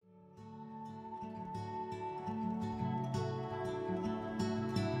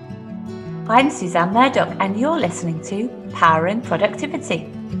I'm Suzanne Murdoch, and you're listening to Powering Productivity.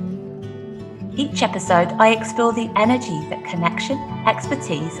 Each episode, I explore the energy that connection,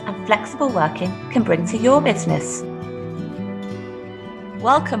 expertise, and flexible working can bring to your business.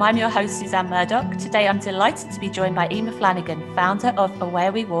 Welcome, I'm your host, Suzanne Murdoch. Today, I'm delighted to be joined by Emma Flanagan, founder of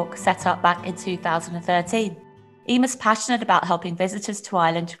Aware We Walk, set up back in 2013. Emma's passionate about helping visitors to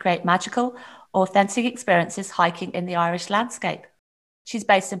Ireland to create magical, authentic experiences hiking in the Irish landscape. She's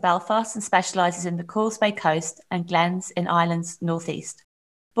based in Belfast and specialises in the Causeway Coast and glens in Ireland's northeast.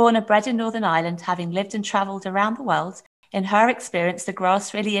 Born and bred in Northern Ireland, having lived and travelled around the world, in her experience, the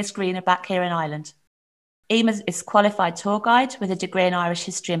grass really is greener back here in Ireland. Emma is qualified tour guide with a degree in Irish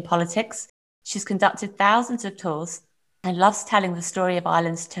history and politics. She's conducted thousands of tours and loves telling the story of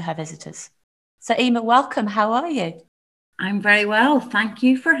Ireland to her visitors. So Emma, welcome. How are you? I'm very well. Thank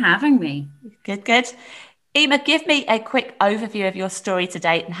you for having me. Good. Emma, give me a quick overview of your story to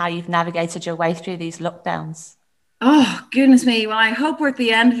date and how you've navigated your way through these lockdowns. Oh, goodness me. Well, I hope we're at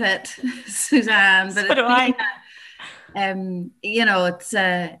the end of it, Suzanne. But so do I.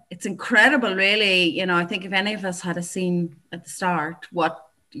 It's incredible, really. I think if any of us had seen at the start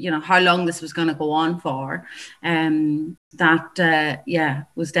how long this was going to go on for, was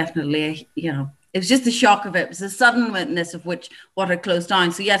definitely, it was just the shock of it. It was the suddenness of what had closed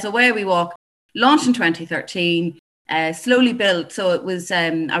down. So yes, Aware We Walk launched in 2013, slowly built. So it was,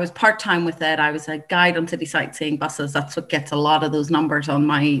 I was part-time with it. I was a guide on city sightseeing buses. That's what gets a lot of those numbers on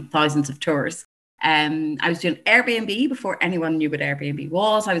my thousands of tours. I was doing Airbnb before anyone knew what Airbnb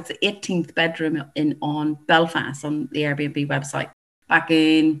was. I was the 18th bedroom on Belfast on the Airbnb website back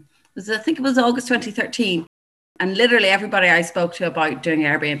in, I think it was August 2013. And literally everybody I spoke to about doing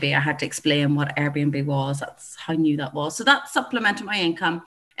Airbnb, I had to explain what Airbnb was. That's how new that was. So that supplemented my income.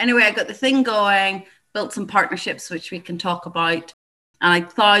 Anyway, I got the thing going, built some partnerships, which we can talk about. And I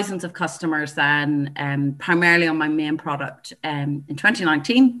had thousands of customers then, primarily on my main product in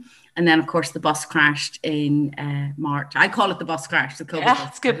 2019. And then, of course, the bus crashed in March. I call it the bus crash. The COVID bus.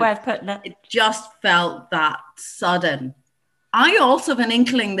 It's a good way of putting it. It just felt that sudden. I also have an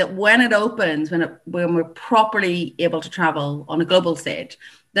inkling that when it opens, when we're properly able to travel on a global stage,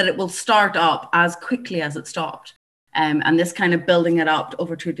 that it will start up as quickly as it stopped. And this kind of building it up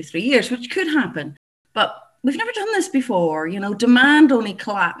over 2 to 3 years, which could happen. But we've never done this before. Demand only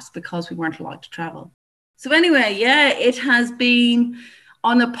collapsed because we weren't allowed to travel. So anyway, it has been,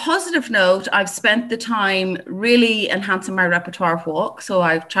 on a positive note, I've spent the time really enhancing my repertoire of walk. So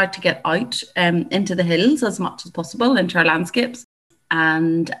I've tried to get out into the hills as much as possible, into our landscapes.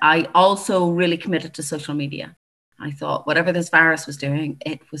 And I also really committed to social media. I thought whatever this virus was doing,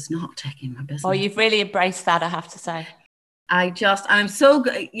 it was not taking my business. Oh, you've really embraced that, I have to say. I'm so,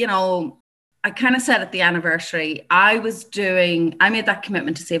 I kind of said at the anniversary, I made that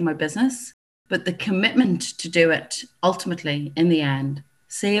commitment to save my business, but the commitment to do it ultimately in the end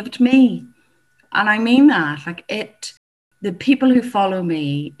saved me. And I mean that, the people who follow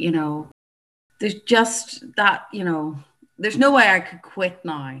me, there's just that, there's no way I could quit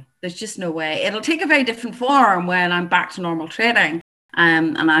now. There's just no way. It'll take a very different form when I'm back to normal trading.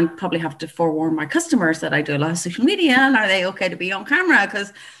 And I probably have to forewarn my customers that I do a lot of social media, and are they okay to be on camera?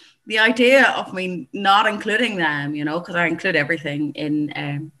 Because the idea of me not including them, because I include everything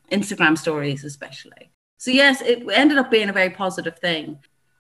in Instagram stories especially. So yes, it ended up being a very positive thing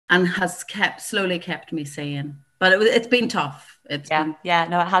and has slowly kept me sane. But it's been tough. It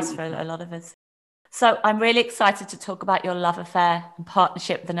has for a lot of us. So I'm really excited to talk about your love affair and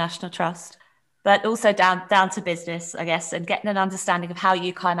partnership with the National Trust, but also down to business, I guess, and getting an understanding of how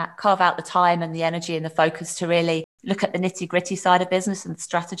you kind of carve out the time and the energy and the focus to really look at the nitty-gritty side of business and the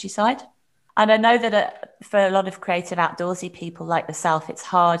strategy side. And I know that for a lot of creative outdoorsy people like yourself, it's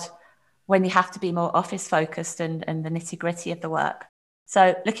hard when you have to be more office focused and the nitty-gritty of the work.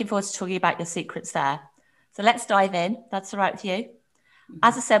 So looking forward to talking about your secrets there. So let's dive in. That's all right with you?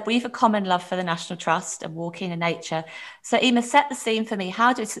 As I said, we have a common love for the National Trust and walking in nature. So Emma, set the scene for me.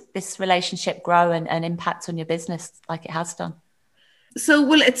 How does this relationship grow and impact on your business like it has done? So,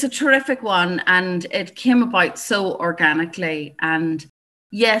 well, it's a terrific one, and it came about so organically. And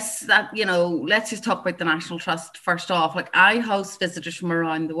yes, let's just talk about the National Trust first off. I host visitors from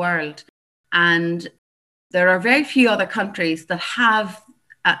around the world, and there are very few other countries that have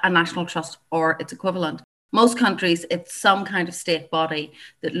a National Trust or its equivalent. Most countries, it's some kind of state body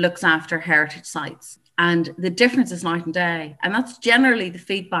that looks after heritage sites. And the difference is night and day. And that's generally the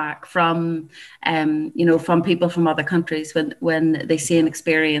feedback from people from other countries when they see and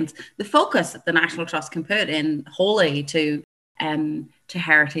experience the focus that the National Trust can put in wholly to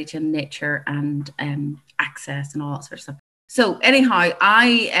heritage and nature and access and all that sort of stuff. So anyhow,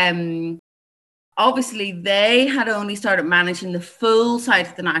 I Obviously, they had only started managing the full site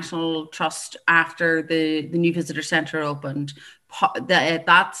of the National Trust after the new visitor centre opened. At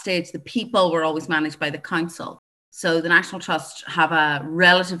that stage, the people were always managed by the council. So the National Trust have a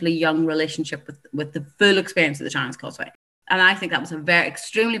relatively young relationship with the full experience of the Giant's Causeway. And I think that was a very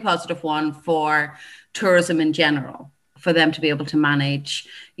extremely positive one for tourism in general, for them to be able to manage.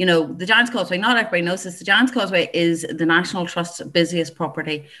 You know, the Giant's Causeway, not everybody knows this, the Giant's Causeway is the National Trust's busiest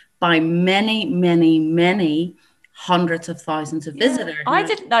property by many, many, many hundreds of thousands of visitors. I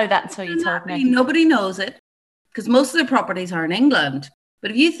didn't know that until you told me. Nobody knows it because most of the properties are in England.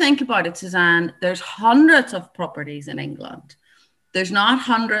 But if you think about it, Suzanne, there's hundreds of properties in England. There's not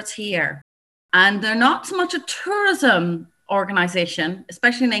hundreds here. And they're not so much a tourism organisation,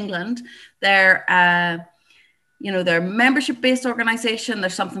 especially in England. They're they're a membership-based organisation.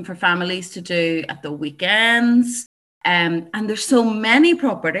 There's something for families to do at the weekends. And there's so many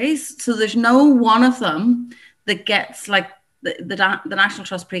properties. So there's no one of them that gets like the National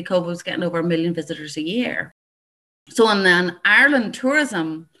Trust pre-COVID was getting over 1 million visitors a year. So on the Ireland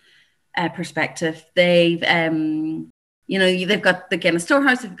tourism perspective, they've they've got the Guinness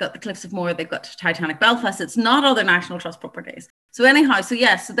Storehouse, they've got the Cliffs of Moher, they've got Titanic Belfast. It's not other National Trust properties. So anyhow, so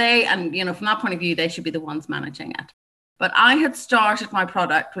yes, so they, and from that point of view, they should be the ones managing it. But I had started my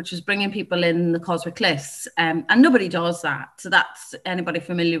product, which was bringing people in the Causeway Cliffs, and nobody does that. So that's anybody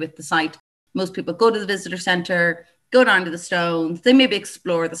familiar with the site. Most people go to the visitor centre, go down to the stones, they maybe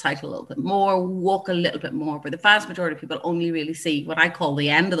explore the site a little bit more, walk a little bit more, but the vast majority of people only really see what I call the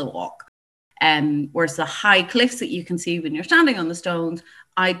end of the walk. Whereas the high cliffs that you can see when you're standing on the stones,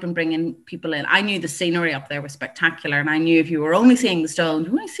 I'd been bringing people in. I knew the scenery up there was spectacular, and I knew if you were only seeing the stones,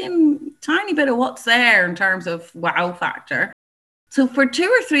 you were only seeing a tiny bit of what's there in terms of wow factor. So for 2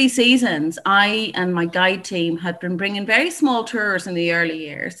 or 3 seasons, I and my guide team had been bringing very small tours in the early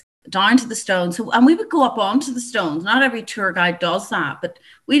years down to the stones. And we would go up onto the stones. Not every tour guide does that, but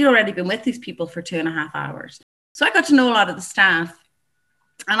we'd already been with these people for 2.5 hours. So I got to know a lot of the staff.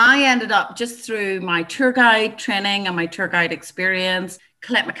 And I ended up, just through my tour guide training and my tour guide experience,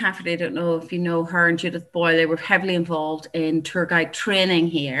 Colette McCafferty, I don't know if you know her, and Judith Boyle, they were heavily involved in tour guide training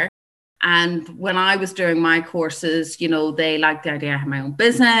here. And when I was doing my courses, they liked the idea I had my own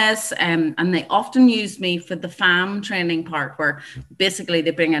business, and they often used me for the FAM training part, where basically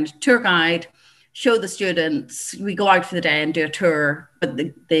they bring in a tour guide, show the students, we go out for the day and do a tour, but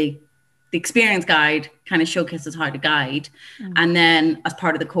the experienced guide kind of showcases how to guide. And then as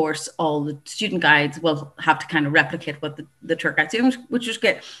part of the course, all the student guides will have to kind of replicate what the tour guides do, which was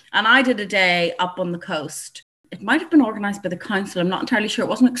great. And I did a day up on the coast. It might have been organised by the council. I'm not entirely sure. It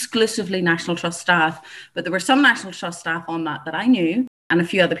wasn't exclusively National Trust staff, but there were some National Trust staff on that I knew, and a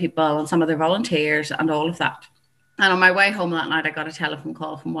few other people and some other volunteers and all of that. And on my way home that night, I got a telephone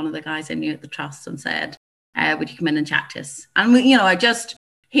call from one of the guys I knew at the Trust and said, would you come in and chat to us? And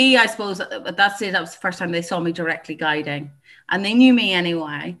I suppose at that stage, that was the first time they saw me directly guiding, and they knew me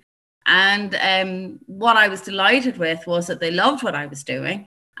anyway. And what I was delighted with was that they loved what I was doing,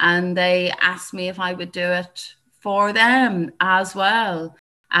 and they asked me if I would do it for them as well.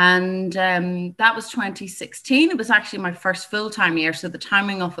 And that was 2016. It was actually my first full-time year, so the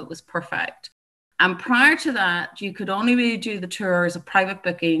timing of it was perfect. And prior to that, you could only really do the tour as a private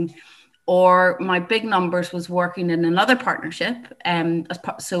booking, or my big numbers was working in another partnership,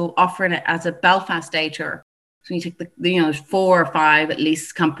 so offering it as a Belfast day tour. So you take the 4 or 5 at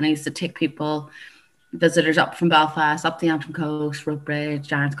least companies that take visitors up from Belfast, up the Antrim Coast, Roadbridge,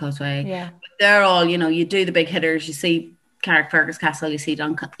 Giant's Causeway. Yeah, they're all, you do the big hitters. You see Carrickfergus Castle, you see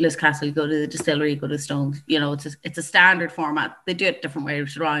Dunluce Castle, you go to the distillery, you go to the Stones. It's a standard format. They do it different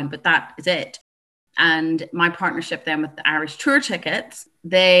ways around, but that is it. And my partnership then with the Irish Tour Tickets,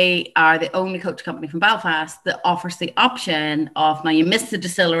 they are the only coach company from Belfast that offers the option of, now you miss the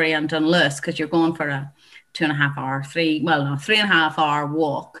distillery and Dunluce because you're going for a 2.5 hour, 3.5 hour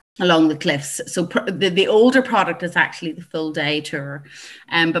walk along the cliffs. So the older product is actually the full day tour.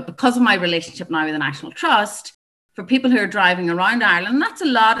 But because of my relationship now with the National Trust, for people who are driving around Ireland, that's a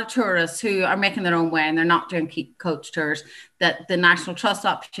lot of tourists who are making their own way and they're not doing coach tours, that the National Trust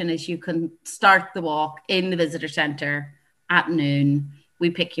option is you can start the walk in the visitor centre at noon. We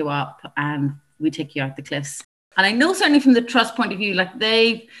pick you up and we take you out the cliffs. And I know certainly from the Trust point of view,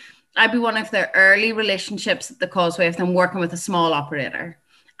 I'd be one of their early relationships at the Causeway of them working with a small operator.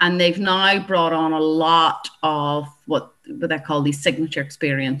 And they've now brought on a lot of what they call these signature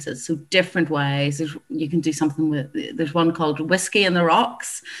experiences. So different ways. You can do something there's one called Whiskey in the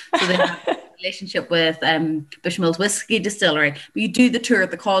Rocks. So they have a relationship with Bushmills Whiskey Distillery. But you do the tour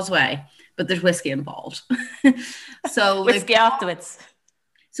at the Causeway, but there's whiskey involved. So whiskey afterwards.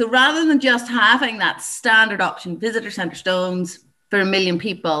 So rather than just having that standard option, visitor center stones for 1 million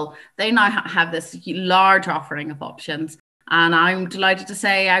people, they now have this large offering of options. And I'm delighted to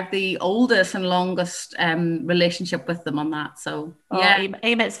say I have the oldest and longest relationship with them on that. So yeah,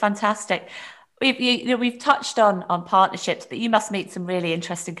 Eamon, it's fantastic. We've touched on partnerships, but you must meet some really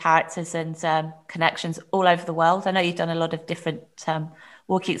interesting characters and connections all over the world. I know you've done a lot of different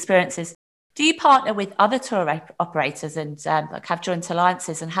walking experiences. Do you partner with other tour operators and like have joint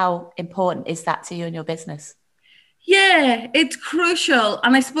alliances? And how important is that to you and your business? Yeah, it's crucial.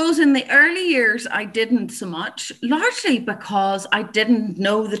 And I suppose in the early years, I didn't so much, largely because I didn't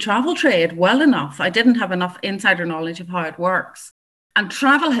know the travel trade well enough. I didn't have enough insider knowledge of how it works. And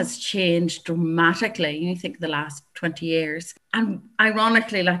travel has changed dramatically. You think the last 20 years. And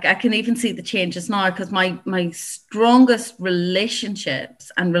ironically, like I can even see the changes now because my strongest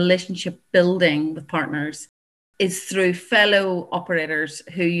relationships and relationship building with partners is through fellow operators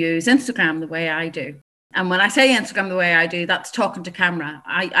who use Instagram the way I do. And when I say Instagram the way I do, that's talking to camera.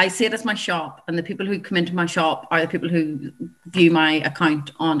 I see it as my shop, and the people who come into my shop are the people who view my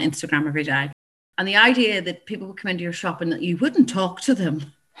account on Instagram every day. And the idea that people would come into your shop and that you wouldn't talk to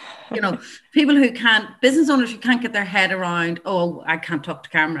them, you know, people who can't, business owners who can't get their head around, oh, I can't talk to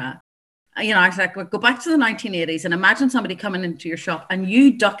camera. You know, I was like, well, go back to the 1980s and imagine somebody coming into your shop and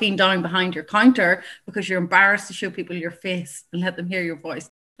you ducking down behind your counter because you're embarrassed to show people your face and let them hear your voice.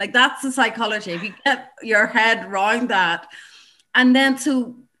 Like that's the psychology. If you get your head around that. And then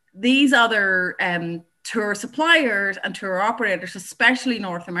so these other tour suppliers and tour operators, especially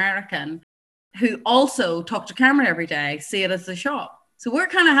North American, who also talk to camera every day, see it as a shop. So we're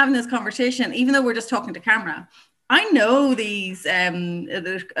kind of having this conversation, even though we're just talking to camera. I know these,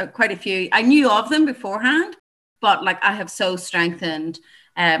 there's quite a few. I knew of them beforehand, but like I have so strengthened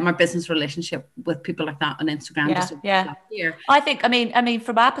my business relationship with people like that on Instagram. Yeah. I think, I mean,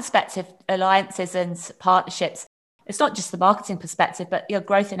 from our perspective, alliances and partnerships, it's not just the marketing perspective, but your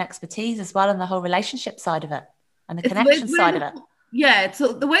growth in expertise as well, and the whole relationship side of it and the connection side of it. Yeah,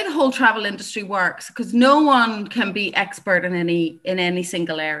 so the way the whole travel industry works, because no one can be expert in any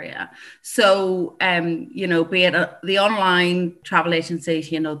single area. So, you know, be it the online travel agencies,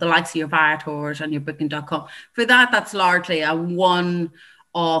 you know, the likes of your Viators and your Booking.com. For that's largely a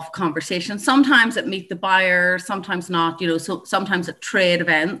one-off conversation. Sometimes at Meet the Buyer, sometimes not. You know, so sometimes at trade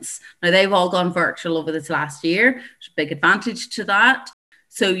events. Now they've all gone virtual over this last year. There's a big advantage to that.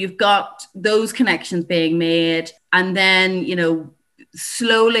 So you've got those connections being made, and then you know.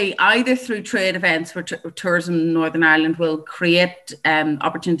 Slowly, either through trade events where Tourism in Northern Ireland will create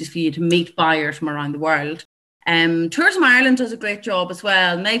opportunities for you to meet buyers from around the world. Tourism Ireland does a great job as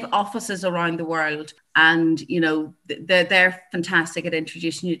well, and they've offices around the world, and you know they're fantastic at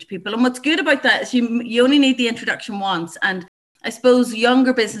introducing you to people. And what's good about that is you only need the introduction once. And I suppose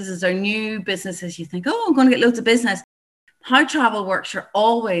younger businesses or new businesses, you think, oh, I'm going to get loads of business. How travel works, you're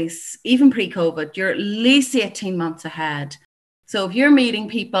always, even pre-COVID, you're at least 18 months ahead. So if you're meeting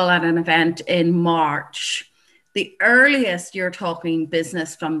people at an event in March, the earliest you're talking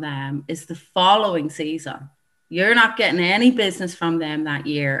business from them is the following season. You're not getting any business from them that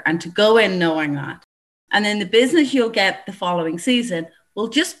year. And to go in knowing that. And then the business you'll get the following season will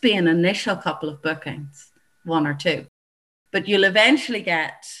just be an initial couple of bookings, 1 or 2. But you'll eventually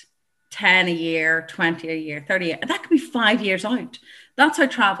get 10 a year, 20 a year, 30 a year. That could be 5 years out. That's how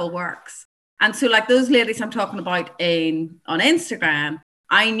travel works. And so like those ladies I'm talking about on Instagram,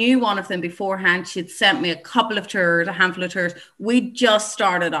 I knew one of them beforehand. She'd sent me a couple of tours, a handful of tours. We just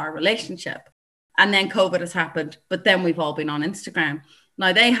started our relationship. And then COVID has happened, but then we've all been on Instagram.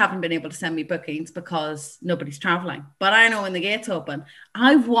 Now they haven't been able to send me bookings because nobody's traveling. But I know when the gates open,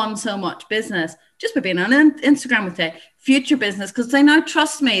 I've won so much business just by being on Instagram with the future business, because they now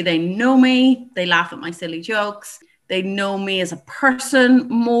trust me. They know me. They laugh at my silly jokes. They know me as a person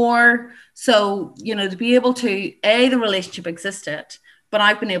more. So, you know, to be able to, the relationship existed, but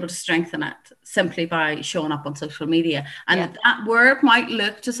I've been able to strengthen it simply by showing up on social media. And that where it might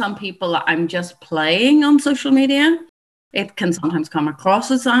look to some people that I'm just playing on social media, it can sometimes come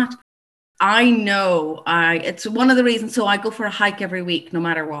across as that. I know it's one of the reasons. So I go for a hike every week, no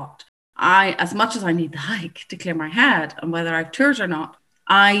matter what. As much as I need the hike to clear my head and whether I have tours or not,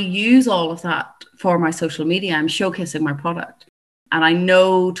 I use all of that for my social media. I'm showcasing my product. And I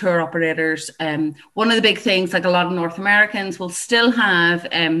know tour operators, one of the big things, like a lot of North Americans will still have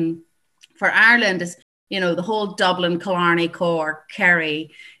for Ireland is, you know, the whole Dublin, Killarney, Cork,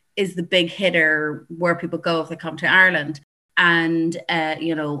 Kerry is the big hitter where people go if they come to Ireland. And,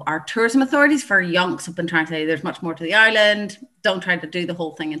 you know, our tourism authorities for yonks have been trying to say there's much more to the island. Don't try to do the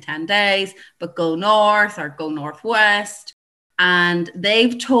whole thing in 10 days, but go north or go northwest. And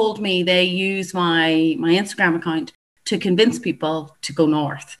they've told me they use my Instagram account to convince people to go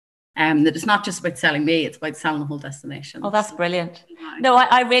north. That it's not just about selling me, it's about selling the whole destination. Oh, that's brilliant. No,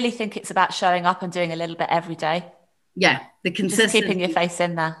 I really think it's about showing up and doing a little bit every day. Yeah, the consistency. Just keeping your face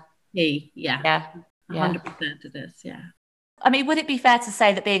in there. Yeah. 100% it is, yeah. I mean, would it be fair to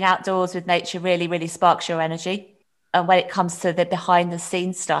say that being outdoors with nature really, really sparks your energy? And when it comes to the behind the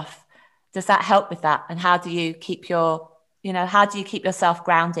scenes stuff, does that help with that? And how do you keep how do you keep yourself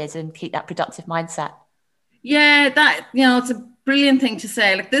grounded and keep that productive mindset? Yeah, that, it's a brilliant thing to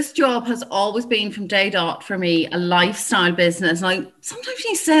say. Like, this job has always been from day dot for me a lifestyle business. Like, sometimes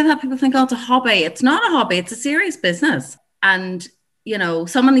when you say that, people think, oh, it's a hobby. It's not a hobby, it's a serious business. And,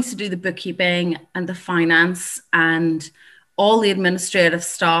 someone needs to do the bookkeeping and the finance and all the administrative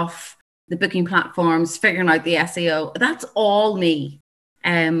stuff, the booking platforms, figuring out the SEO. That's all me.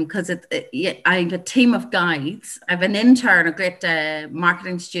 Because I have a team of guides. I have an intern, a great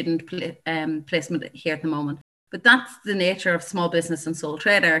marketing student placement here at the moment. But that's the nature of small business and sole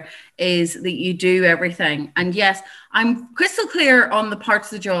trader, is that you do everything. And yes, I'm crystal clear on the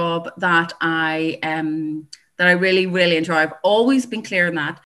parts of the job that I really, really enjoy. I've always been clear on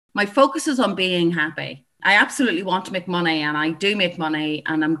that. My focus is on being happy. I absolutely want to make money, and I do make money,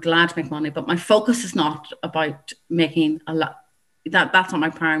 and I'm glad to make money. But my focus is not about making a lot. That's not my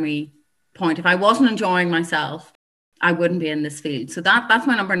primary point. If I wasn't enjoying myself, I wouldn't be in this field. So that's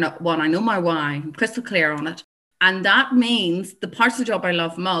my number one. I know my why. I'm crystal clear on it. And that means the parts of the job I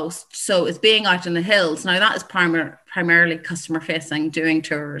love most, so is being out in the hills. Now, that is primarily customer facing, doing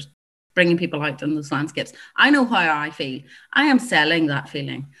tours, bringing people out in those landscapes. I know how I feel. I am selling that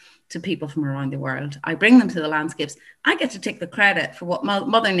feeling to people from around the world. I bring them to the landscapes. I get to take the credit for what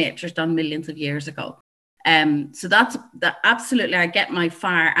Mother Nature's done millions of years ago. So that's absolutely, I get my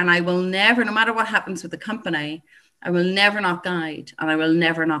fire, and I will never, no matter what happens with the company, I will never not guide, and I will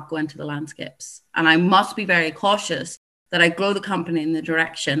never not go into the landscapes. And I must be very cautious that I grow the company in the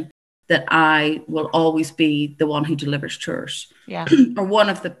direction that I will always be the one who delivers tours, or one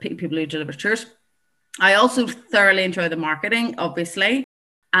of the people who delivers tours. I also thoroughly enjoy the marketing, obviously,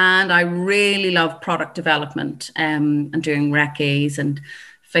 and I really love product development and doing recce's and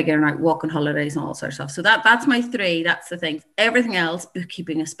figuring out walking holidays and all sorts of stuff. So that's my three. That's the thing. Everything else,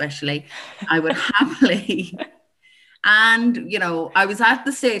 bookkeeping especially, I would happily. And, I was at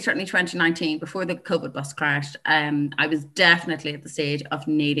the stage, certainly 2019, before the COVID bus crashed. I was definitely at the stage of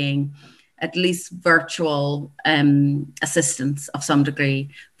needing at least virtual assistance of some degree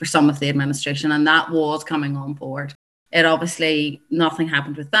for some of the administration. And that was coming on board. It obviously, nothing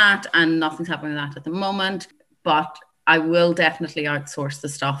happened with that, and nothing's happening with that at the moment. But I will definitely outsource the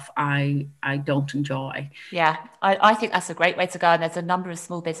stuff I don't enjoy. Yeah, I think that's a great way to go. And there's a number of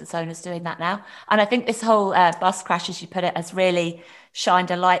small business owners doing that now. And I think this whole bus crash, as you put it, has really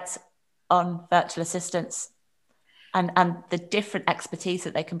shined a light on virtual assistants and the different expertise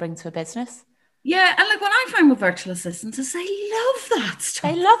that they can bring to a business. Yeah, and like what I find with virtual assistants is they love that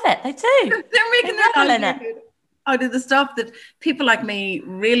stuff. They love it. They do. They're making their livelihood out of the stuff that people like me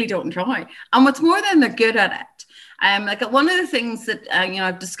really don't enjoy. And what's more than they're good at it. Like one of the things that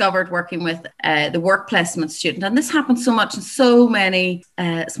I've discovered working with the work placement student, and this happens so much in so many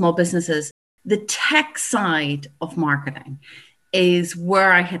small businesses, the tech side of marketing is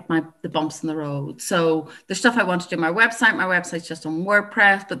where I hit the bumps in the road. So the stuff I want to do, my website's just on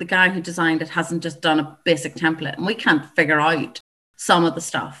WordPress, but the guy who designed it hasn't just done a basic template, and we can't figure out some of the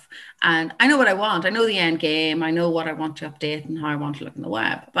stuff. And I know what I want. I know the end game. I know what I want to update and how I want to look on the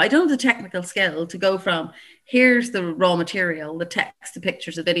web. But I don't have the technical skill to go from here's the raw material, the text, the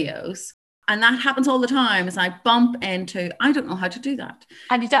pictures, the videos. And that happens all the time as I bump into, I don't know how to do that.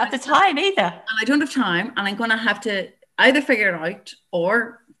 And you don't have the time either. And I don't have time. And I'm going to have to either figure it out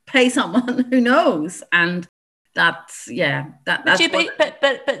or pay someone who knows. And that's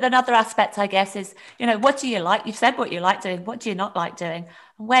but another aspect, I guess, is what do you like? You've said what you like doing. What do you not like doing?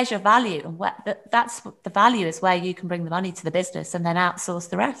 And where's your value? And that's the value is where you can bring the money to the business and then outsource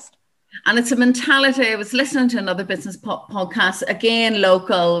the rest. And it's a mentality. I was listening to another business podcast, again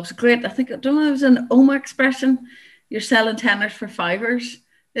local. It was great. I think, I don't know, it was an OMA expression. You're selling tenors for fivers,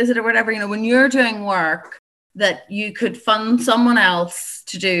 is it, or whatever? When you're doing work that you could fund someone else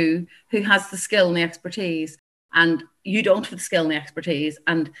to do who has the skill and the expertise, and you don't have the skill and the expertise,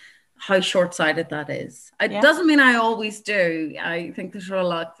 and how short-sighted that is. It doesn't mean I always do. I think there's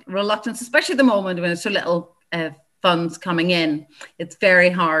reluctance, especially at the moment when there's so little funds coming in. It's very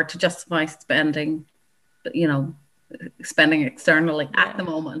hard to justify spending externally at the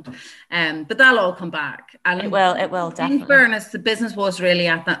moment. But that'll all come back. And it will definitely. In fairness, the business was really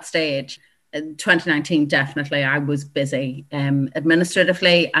at that stage. In 2019, definitely, I was busy.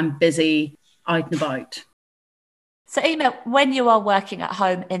 Administratively, I'm busy out and about. So, Emma, when you are working at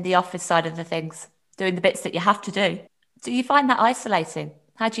home in the office side of the things, doing the bits that you have to do you find that isolating?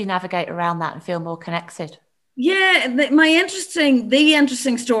 How do you navigate around that and feel more connected? Yeah, the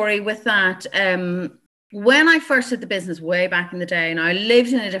interesting story with that. When I first did the business way back in the day, and I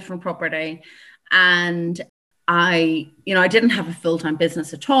lived in a different property, and I didn't have a full-time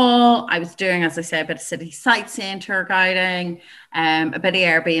business at all. I was doing, as I say, a bit of city sightseeing, tour guiding, a bit of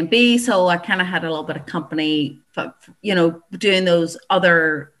Airbnb. So I kind of had a little bit of company, doing those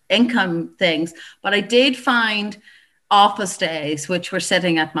other income things. But I did find office days, which were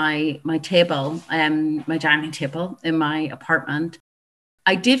sitting at my table, my dining table in my apartment.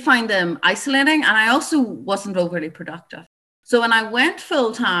 I did find them isolating, and I also wasn't overly productive. So when I went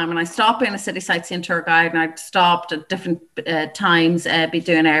full time and I stopped being a city sightseeing tour guide, and I stopped at different times be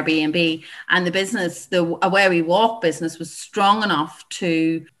doing Airbnb, and the business, the Away We Walk business, was strong enough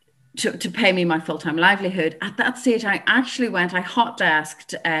to pay me my full time livelihood. At that stage, I hot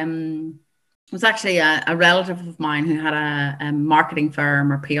desked. It was actually a relative of mine who had a marketing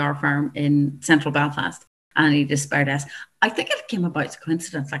firm or PR firm in central Belfast, and he just spare desk. I think it came about as a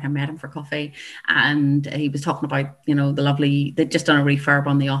coincidence. Like, I met him for coffee, and he was talking about, they'd just done a refurb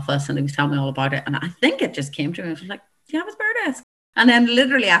on the office, and he was telling me all about it. And I think it just came to me. I was like, do you have a spare desk? And then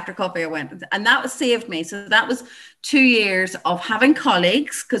literally after coffee, I went, and that was saved me. So that was 2 years of having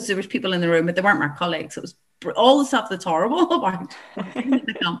colleagues, because there was people in the room, but they weren't my colleagues. It was all the stuff that's horrible about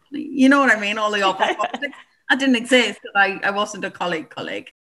the company. You know what I mean? All the office politics. That didn't exist, because I wasn't a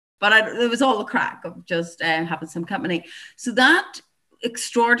colleague. But there was all the crack of just having some company. So that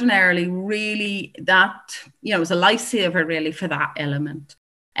extraordinarily, really, that, was a lifesaver really for that element,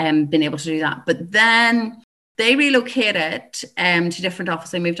 being able to do that. But then they relocated to different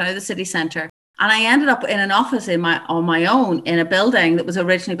offices. I moved out of the city centre, and I ended up in an office on my own in a building that was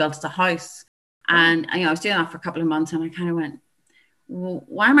originally built as a house. And I was doing that for a couple of months, and I kind of went, well,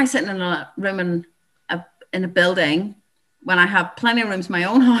 why am I sitting in a room in a building when I have plenty of rooms in my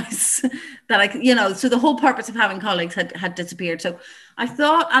own house that so the whole purpose of having colleagues had disappeared. So I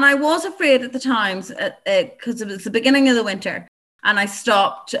thought, and I was afraid at the times, because it was the beginning of the winter, and I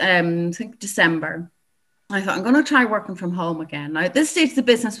stopped, I think December. I thought, I'm going to try working from home again. Now, at this stage, the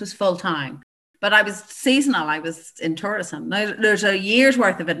business was full time, but I was seasonal. I was in tourism. Now, there's a year's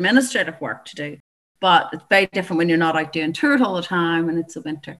worth of administrative work to do, but it's very different when you're not out doing tours all the time and it's the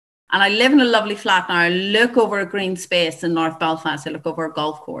winter. And I live in a lovely flat now. I look over a green space in North Belfast. I look over a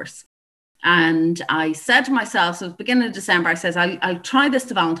golf course. And I said to myself, so it was beginning of December, I says, I'll try this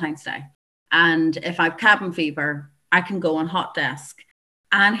to Valentine's Day. And if I've cabin fever, I can go on hot desk.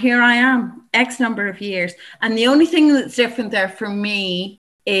 And here I am, X number of years. And the only thing that's different there for me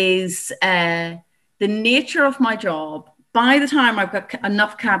is the nature of my job. By the time I've got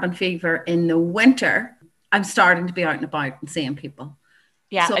enough cabin fever in the winter, I'm starting to be out and about and seeing people.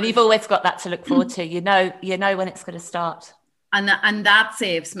 Yeah, so, and you've always got that to look forward to. You know when it's going to start. And that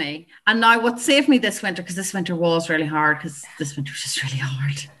saves me. And now what saved me this winter, because this winter was really hard, because this winter was just really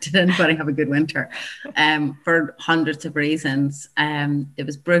hard. Did anybody have a good winter? For hundreds of reasons. It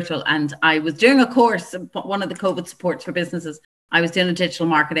was brutal. And I was doing a course, one of the COVID supports for businesses. I was doing a digital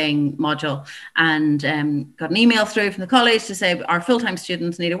marketing module, and got an email through from the college to say our full-time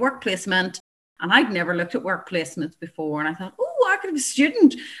students need a work placement. And I'd never looked at work placements before. And I thought, I could be a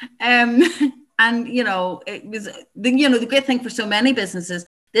student. And, it was, the great thing for so many businesses,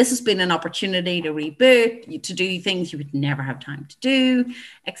 this has been an opportunity to reboot, to do things you would never have time to do,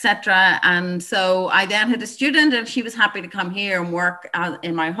 etc. And so I then had a student, and she was happy to come here and work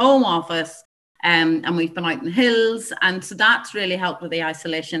in my home office. And we've been out in the hills. And so that's really helped with the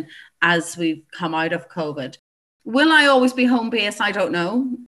isolation as we've come out of COVID. Will I always be home based? I don't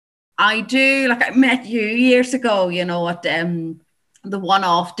know. I do. Like, I met you years ago, at the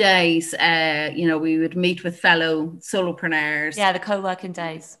one-off days, we would meet with fellow solopreneurs. Yeah, the co-working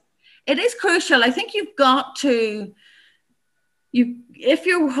days. It is crucial. I think you've got to, if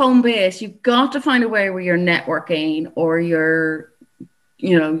you're home-based, you've got to find a way where you're networking, or you're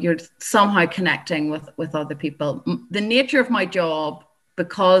somehow connecting with other people. The nature of my job,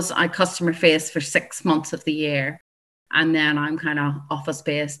 because I customer face for 6 months of the year, and then I'm kind of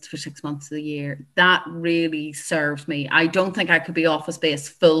office-based for 6 months of the year, that really serves me. I don't think I could be office-based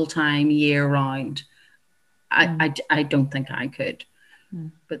full-time year-round. I don't think I could.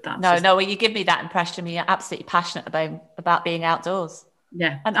 But that's no. Well, you give me that impression. You're absolutely passionate about being outdoors.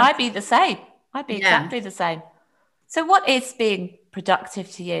 Yeah. And I'd be the same. I'd be exactly the same. So what is being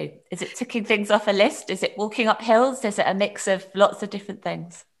productive to you? Is it ticking things off a list? Is it walking up hills? Is it a mix of lots of different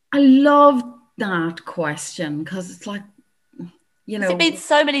things? I love that question because it's like, Because it means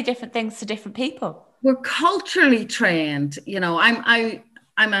so many different things to different people. We're culturally trained.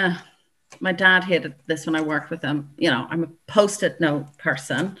 My dad hated this when I worked with him. I'm a post-it note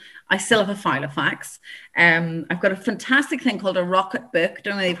person. I still have a file of facts. I've got a fantastic thing called a Rocket Book.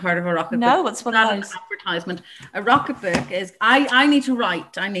 Don't know if you've heard of a Rocket Book. No, what's one of those? An advertisement. A Rocket Book is, I need to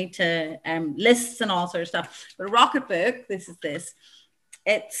write. I need to lists and all sorts of stuff. But a Rocket Book, this is this.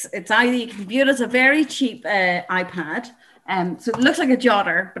 It's either you can view it as a very cheap iPad. So it looks like a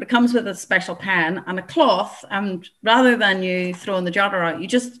jotter, but it comes with a special pen and a cloth. And rather than you throwing the jotter out, you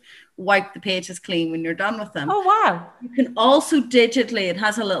just wipe the pages clean when you're done with them. Oh, wow. You can also digitally, it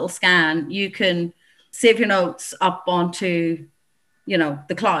has a little scan. You can save your notes up onto,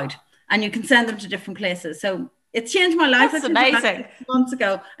 the cloud, and you can send them to different places. So it's changed my life. That's amazing. Months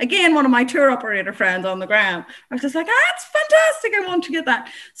ago, again, one of my tour operator friends on the ground, I was just like, that's fantastic. I want to get that.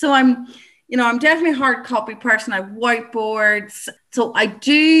 So I'm definitely a hard copy person. I have whiteboards. So I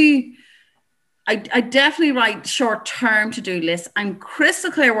definitely write short-term to-do lists. I'm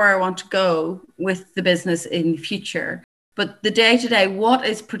crystal clear where I want to go with the business in the future. But the day-to-day, what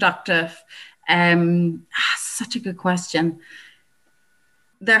is productive? Such a good question.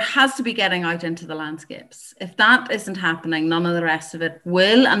 There has to be getting out into the landscapes. If that isn't happening, none of the rest of it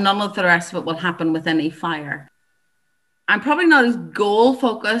will, and none of the rest of it will happen with any fire. I'm probably not as goal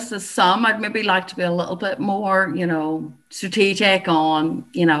focused as some. I'd maybe like to be a little bit more, strategic on,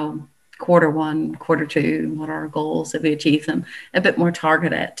 quarter one, quarter two, what are our goals if we achieve them, a bit more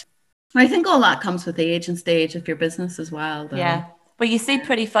targeted. I think all that comes with the age and stage of your business as well, though. Yeah. Well, you seem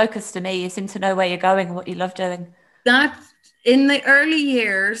pretty focused to me. You seem to know where you're going and what you love doing. That in the early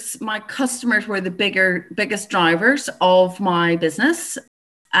years, my customers were the biggest drivers of my business.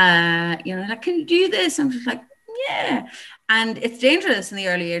 Like, can you do this? I'm just like, yeah. And it's dangerous in the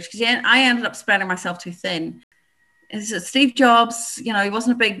early years because I ended up spreading myself too thin. Steve Jobs, he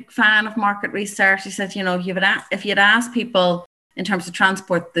wasn't a big fan of market research. He said, if you'd asked people in terms of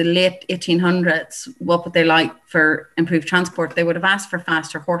transport, the late 1800s, what would they like for improved transport? They would have asked for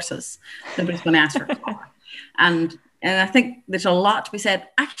faster horses. Nobody's going to ask for a car. And I think there's a lot to be said.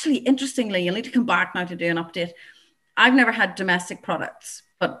 Actually, interestingly, you'll need to come back now to do an update. I've never had domestic products,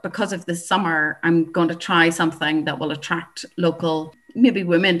 but because of this summer, I'm going to try something that will attract local, maybe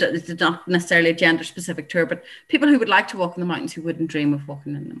women. It's not necessarily a gender specific tour, but people who would like to walk in the mountains who wouldn't dream of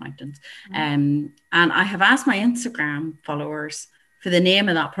walking in the mountains. And I have asked my Instagram followers for the name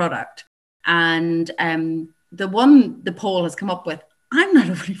of that product. And the one the poll has come up with, I'm not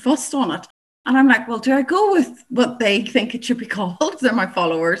overly fussed on it. And I'm like, well, do I go with what they think it should be called? They're my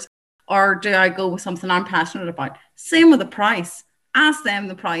followers. Or do I go with something I'm passionate about? Same with the price. Ask them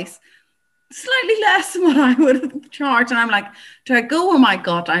the price. Slightly less than what I would have charged. And I'm like, do I go? Oh my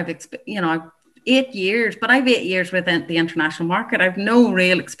God, I've 8 years, but I've 8 years with the international market. I've no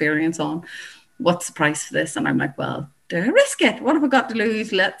real experience on what's the price for this. And I'm like, well, do I risk it? What have I got to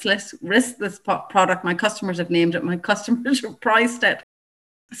lose? Let's risk this product. My customers have named it. My customers have priced it.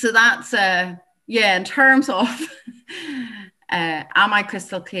 So that's, in terms of, am I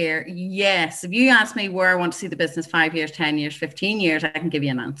crystal clear? Yes. If you ask me where I want to see the business 5 years, 10 years, 15 years, I can give you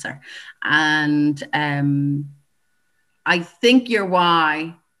an answer. And I think your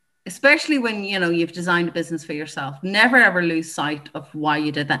why, especially when, you've designed a business for yourself, never ever lose sight of why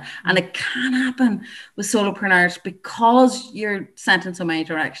you did that. And it can happen with solopreneurs because you're sent in so many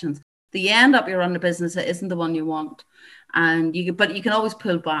directions. The end up you run a business that isn't the one you want. But you can always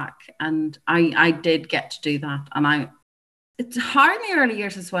pull back. And I did get to do that. And it's hard in the early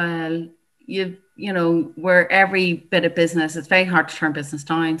years as well. Where every bit of business, it's very hard to turn business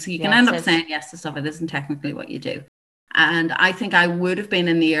down. So you can end up saying yes to stuff that isn't technically what you do. And I think I would have been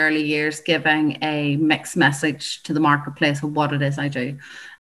in the early years giving a mixed message to the marketplace of what it is I do.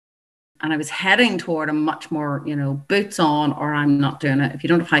 And I was heading toward a much more, boots on, or I'm not doing it. If you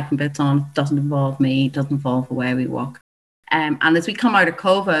don't have hiking boots on, it doesn't involve me, it doesn't involve the way we walk. And as we come out of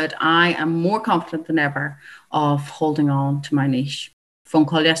COVID, I am more confident than ever of holding on to my niche. Phone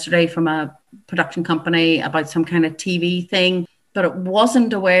call yesterday from a production company about some kind of TV thing, but it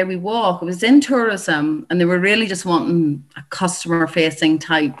wasn't a way we walk. It was in tourism, and they were really just wanting a customer-facing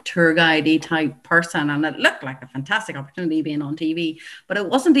type, tour guide-y type person. And it looked like a fantastic opportunity being on TV, but it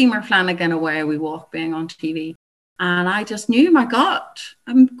wasn't Emer Flanagan, a way we walk, being on TV. And I just knew, my God,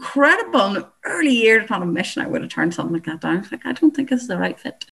 incredible. In the early years on a mission, I would have turned something like that down. I was like, I don't think this is the right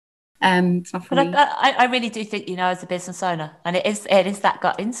fit. It's not for me. I really do think, as a business owner, and it is that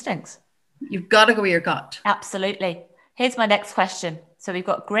gut instinct. You've got to go with your gut. Absolutely. Here's my next question. So we've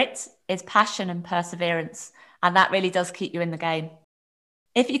got grit is passion and perseverance, and that really does keep you in the game.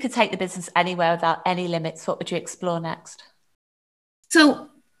 If you could take the business anywhere without any limits, what would you explore next? So,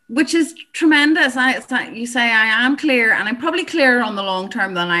 which is tremendous. You say I am clear, and I'm probably clearer on the long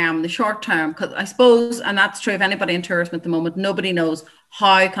term than I am in the short term, because I suppose, and that's true of anybody in tourism at the moment, nobody knows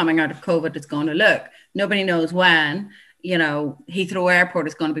how coming out of COVID it's going to look. Nobody knows when, Heathrow Airport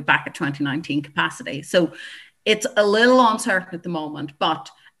is going to be back at 2019 capacity. So it's a little uncertain at the moment, but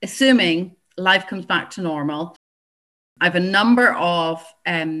assuming life comes back to normal, I have a number of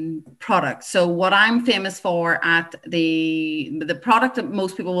products. So what I'm famous for at the product that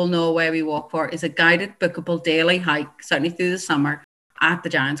most people will know Away We Walk for is a guided bookable daily hike, certainly through the summer, at the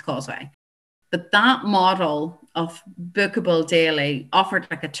Giant's Causeway. But that model of bookable daily offered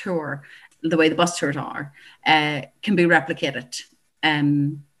like a tour, the way the bus tours are, can be replicated.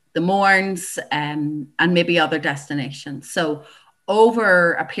 The Mournes and maybe other destinations. So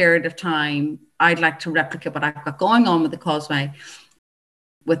over a period of time, I'd like to replicate what I've got going on with the Causeway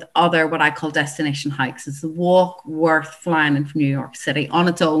with other what I call destination hikes. It's a walk worth flying in from New York City on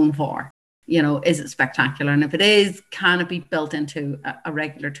its own for. Is it spectacular? And if it is, can it be built into a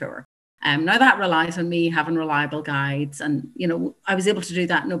regular tour? Now that relies on me having reliable guides, and I was able to do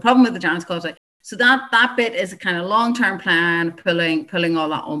that, no problem with the Giant's Causeway. So that bit is a kind of long-term plan, pulling all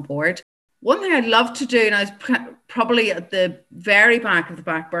that on board. One thing I'd love to do, and I was probably at the very back of the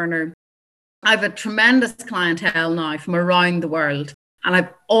back burner, I have a tremendous clientele now from around the world, and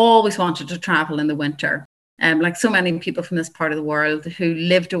I've always wanted to travel in the winter. Like so many people from this part of the world who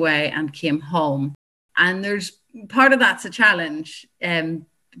lived away and came home. And there's part of that's a challenge,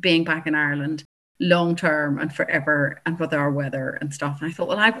 being back in Ireland long term and forever, and with our weather and stuff. And I thought,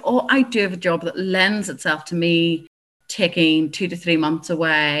 well, I do have a job that lends itself to me taking 2 to 3 months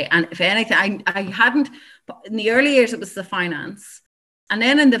away. And if anything, I hadn't, in the early years, it was the finance. And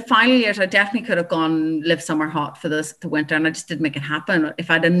then in the final years, I definitely could have gone live somewhere hot for the winter. And I just didn't make it happen.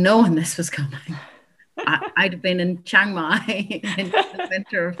 If I'd have known this was coming, I'd have been in Chiang Mai in the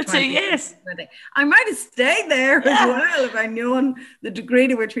winter of 2020. Yes. I might have stayed there as well if I'd known the degree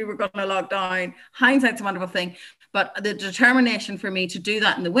to which we were going to lock down. Hindsight's a wonderful thing. But the determination for me to do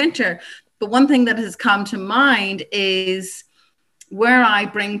that in the winter. But one thing that has come to mind is where I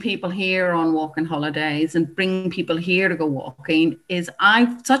bring people here on walking holidays and bring people here to go walking is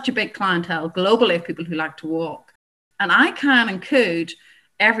I've such a big clientele globally of people who like to walk. And I can and could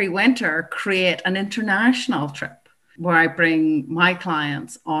every winter create an international trip where I bring my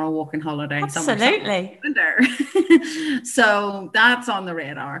clients on a walking holiday. Absolutely. So that's on the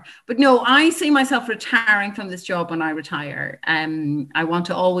radar. But no, I see myself retiring from this job when I retire. I want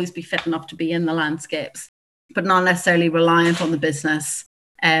to always be fit enough to be in the landscapes, but not necessarily reliant on the business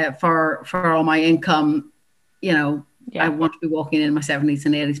for all my income. I want to be walking in my 70s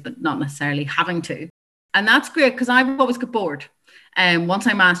and 80s, but not necessarily having to. And that's great because I've always got bored. Once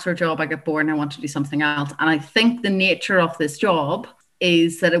I master a job, I get bored and I want to do something else. And I think the nature of this job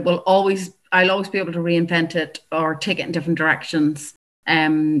is that I'll always be able to reinvent it or take it in different directions,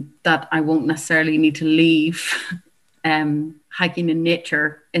 that I won't necessarily need to leave hiking in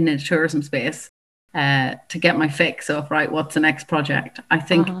nature in the tourism space to get my fix of, right, what's the next project. I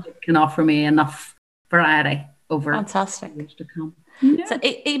think it can offer me enough variety over fantastic years to come. Yeah. So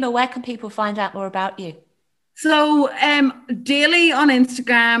Emma, where can people find out more about you? So daily on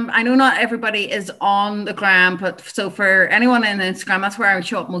Instagram. I know not everybody is on the gram, but so for anyone in Instagram, that's where I would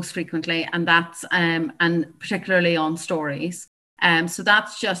show up most frequently, and that's and particularly on stories. So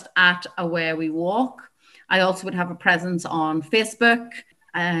that's just at Away We Walk. I also would have a presence on Facebook.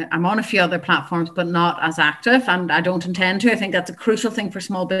 I'm on a few other platforms, but not as active, and I don't intend to. I think that's a crucial thing for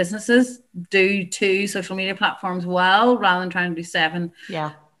small businesses. Do 2 social media platforms well, rather than trying to do 7.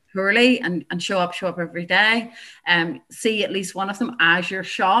 Yeah. Poorly, and show up every day. See at least one of them as your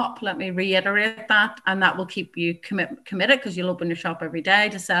shop. Let me reiterate that, and that will keep you committed because you'll open your shop every day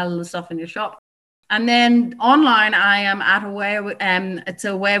to sell the stuff in your shop. And then online, I am at it's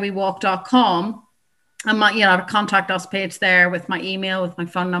awaywewalk.com. And I have a contact us page there with my email, with my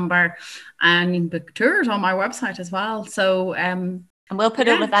phone number, and you can book tours on my website as well. So and we'll put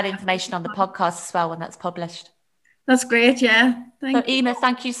all of that information on the podcast as well when that's published. That's great, yeah. So Emma,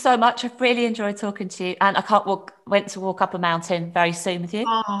 thank you so much. I've really enjoyed talking to you, and went to walk up a mountain very soon with you.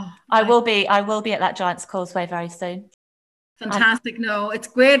 I will be at that Giant's Causeway very soon. Fantastic. No, it's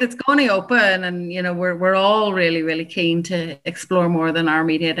great. It's going to open, and we're all really, really keen to explore more than our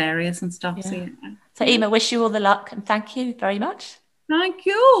immediate areas and stuff. Yeah. So Emma, wish you all the luck, and thank you very much. Thank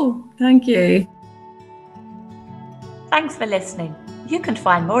you. Thank you. Thanks for listening. You can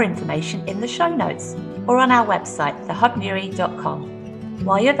find more information in the show notes or on our website, thehubnewry.com.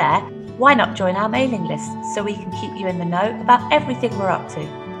 While you're there, why not join our mailing list so we can keep you in the know about everything we're up to?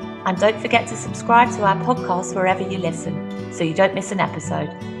 And don't forget to subscribe to our podcast wherever you listen so you don't miss an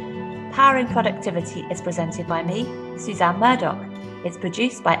episode. Powering Productivity is presented by me, Suzanne Murdoch. It's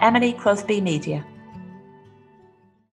produced by Emily Crosby Media.